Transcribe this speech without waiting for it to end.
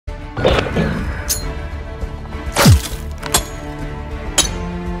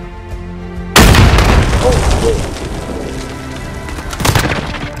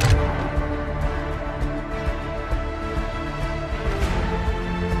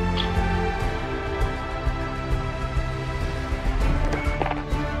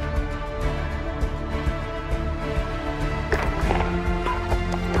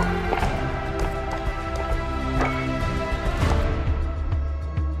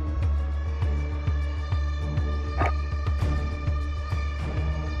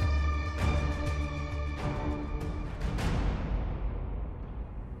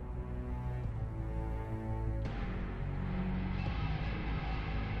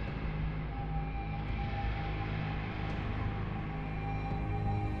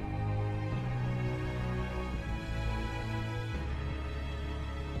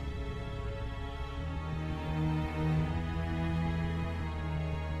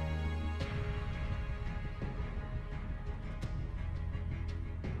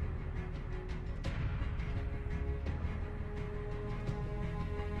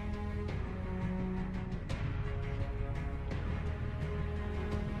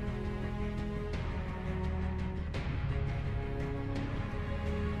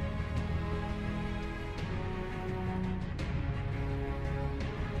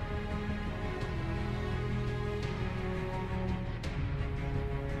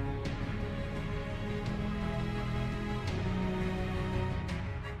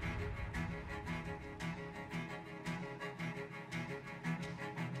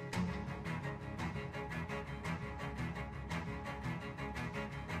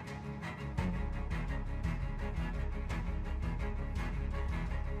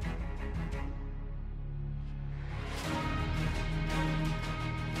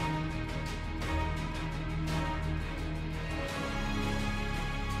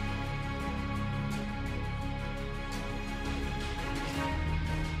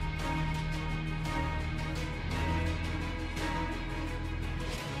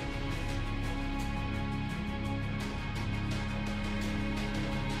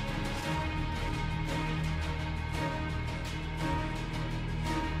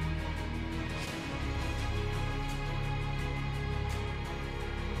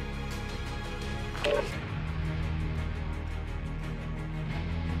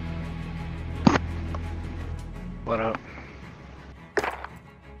What up?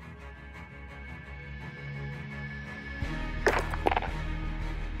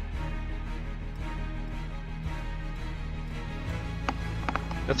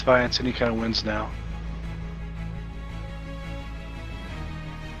 That's fine. Any kind of wins now.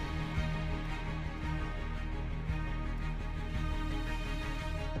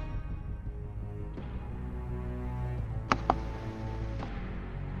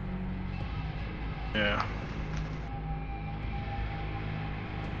 Yeah.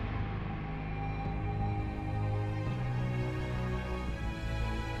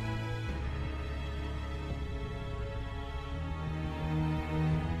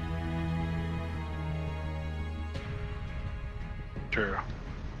 True.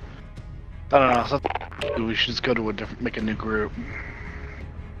 I don't know. We should just go to a different, make a new group.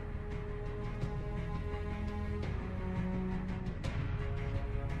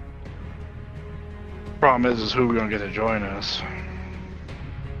 Problem is who we're gonna get to join us.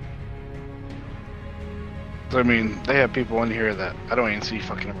 I mean, they have people in here that I don't even see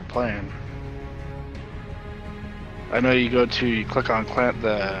fucking ever playing. I know you go to, you click on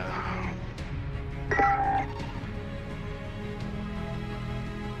the.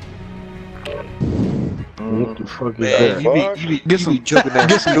 What the fuck is Man, that? you be jumping that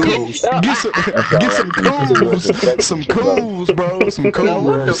Some cools, bro. Some cools.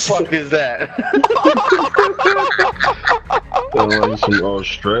 What the fuck is that? Like some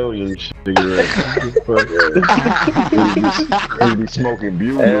Australian cigarettes. He be smoking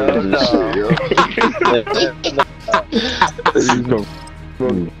bugles and shit, yo.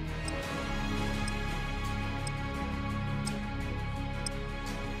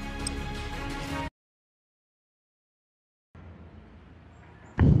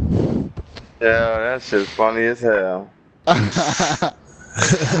 Yeah, that shit's funny as hell.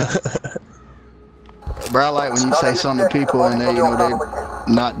 Bro, I like when you say something to people and they, you know, they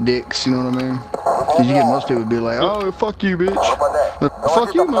not dicks, you know what I mean? Cause you get most people be like, oh, fuck you, bitch. But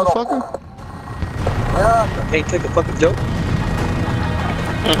fuck you, motherfucker. Can't take a fucking joke.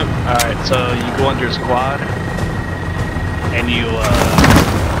 Alright, so you go under squad and you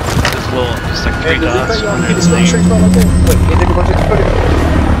this little just like three dots on your thing. Wait, can't take a bunch of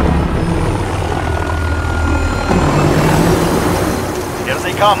Here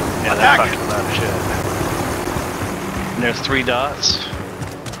they come. Yeah, Attack. that's fucking loud shit. And there's three dots.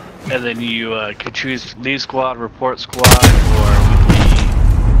 And then you could choose leave squad, report squad, or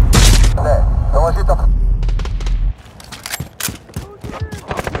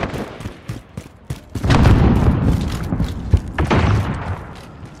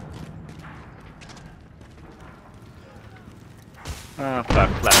fuck,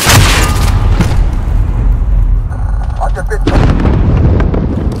 flat.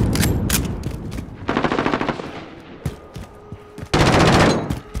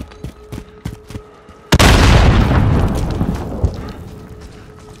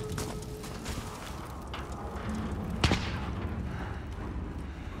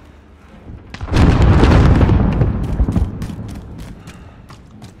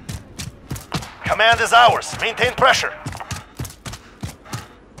 Command is ours. Maintain pressure.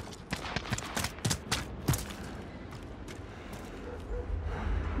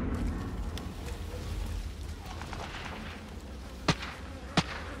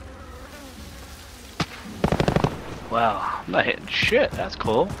 Wow, I'm not hitting shit. That's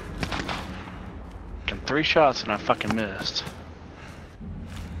cool. Getting 3 shots and I fucking missed.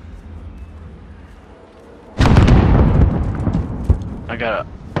 I got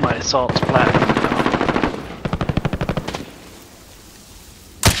my assault's platinum now.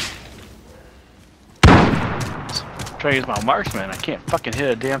 Try to use my marksman. I can't fucking hit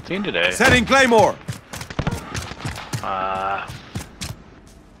a damn thing today. Setting Claymore.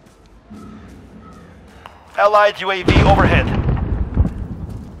 Allied UAV overhead.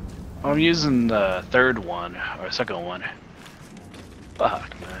 I'm using the third one, or second one.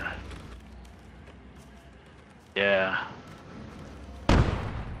 Fuck, man. Yeah.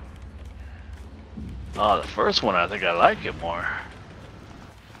 Oh, the first one, I think I like it more.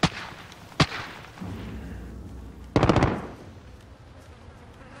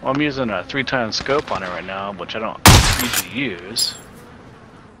 Well, I'm using a 3x scope on it right now, which I don't usually use.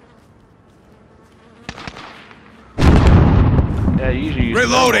 Yeah, I usually use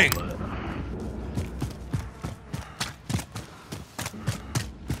Reloading! Double,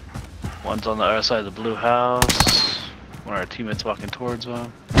 but one's on the other side of the blue house. One of our teammates walking towards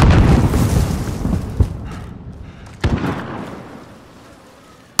one.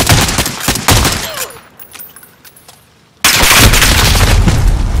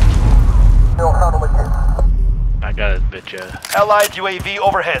 at you. Allied UAV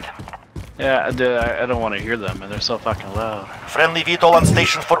overhead. Yeah, I don't want to hear them, and they're so fucking loud. Friendly VTOL on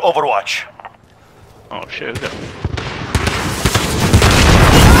station for Overwatch. Oh shit, who's that?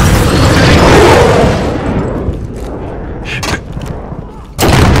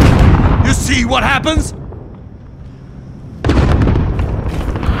 You see what happens?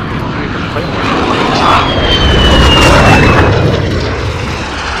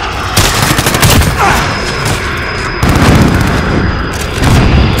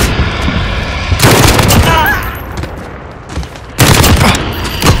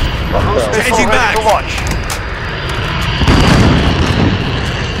 Changing back to launch.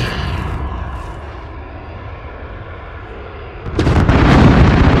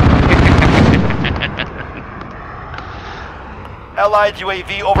 Allied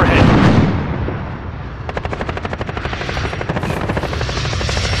UAV overhead.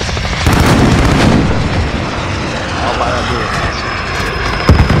 I'll buy that here.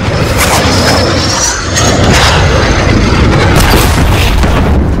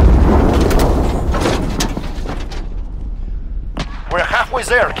 We're halfway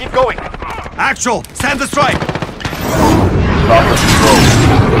there. Keep going. Actual, send the strike.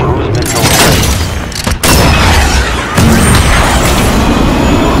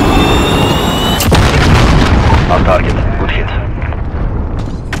 On target. Good hit.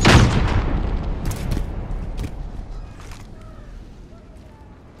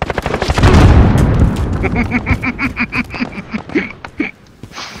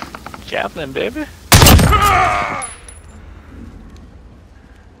 Chaplain, baby.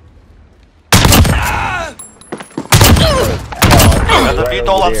 Got the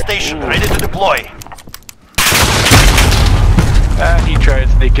VTOL on station, ready to deploy. Ah, he tried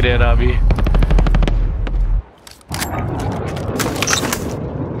sneaking in on me.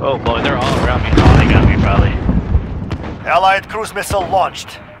 Oh boy, they're all around me, calling at me probably. Allied cruise missile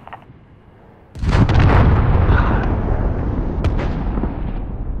launched.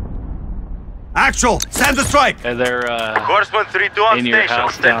 Actual, send the strike. And they're Horseman 3-2 on in your station.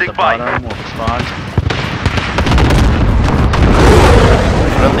 house down at the Standing by. bottom will spawn.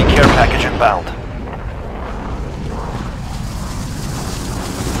 Friendly care package inbound.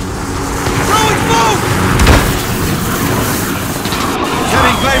 Throwing smoke!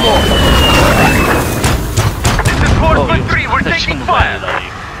 Setting Claymore! This is Horseman 3. We're That's taking some fire.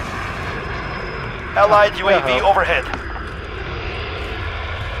 value. Allied UAV overhead.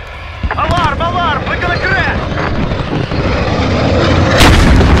 Alarm! Alarm! We're gonna crash!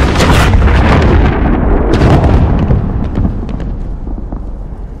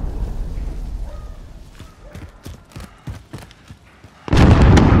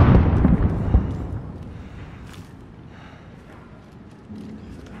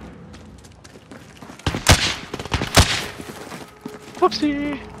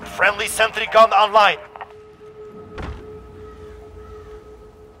 Whoopsie. Friendly sentry gun online.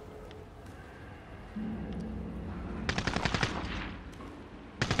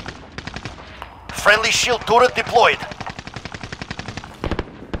 Friendly shield turret deployed.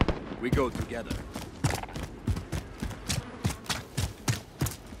 We go together.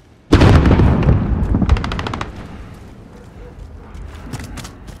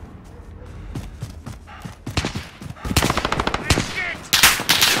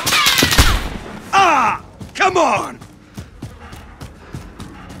 Ah! Come on!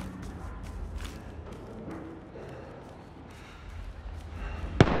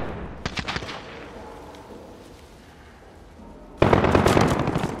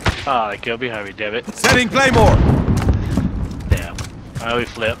 Ah, they killed behind me, damn it. Setting Claymore! Damn. Oh, we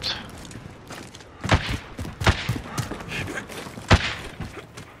flipped.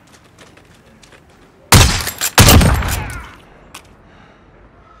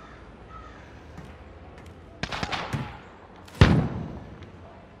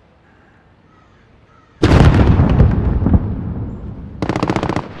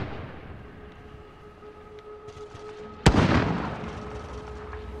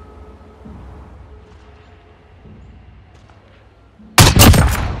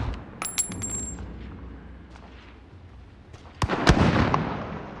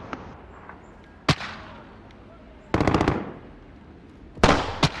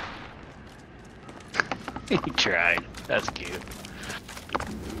 He tried. That's cute.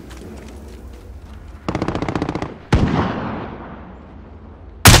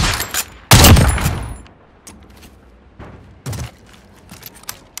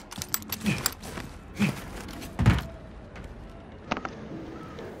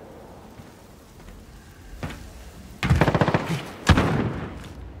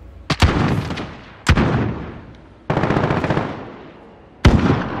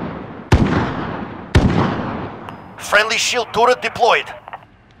 Friendly shield turret deployed.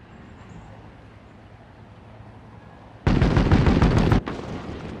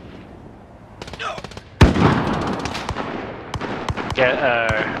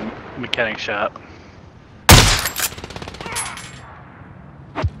 Get mechanic shop.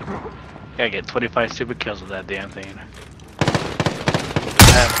 Gotta get 25 super kills with that damn thing. I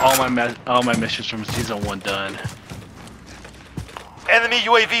have all my missions from season 1 done. Enemy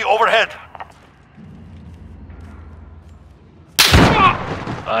UAV overhead.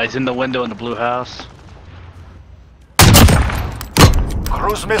 He's in the window in the blue house.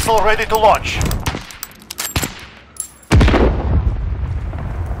 Cruise missile ready to launch.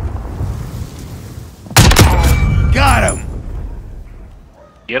 Got him!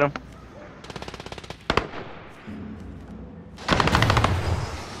 Get him.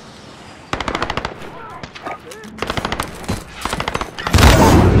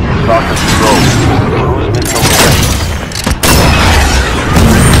 Rocket control. Cruise missile ready.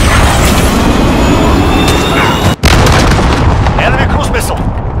 Enemy cruise missile.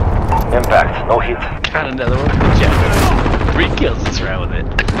 Impact, no hit. Got another one. Yeah. 3 kills this round with it.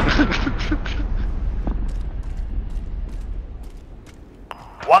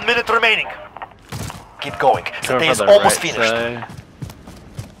 One minute remaining. Keep going. The Go day for is the almost right finished. side.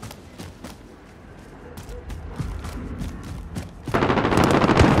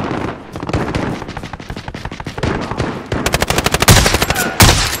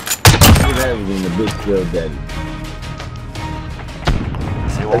 That was in the big still daddy.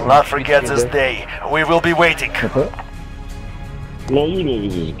 They will not forget this day. We will be waiting. No, you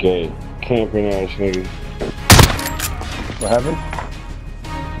niggas is gay. Camping ass niggas. What happened?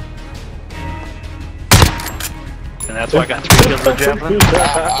 And that's why I got 3 kills with Javelin.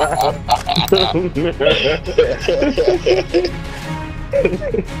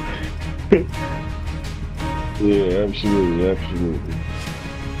 Yeah, absolutely, absolutely.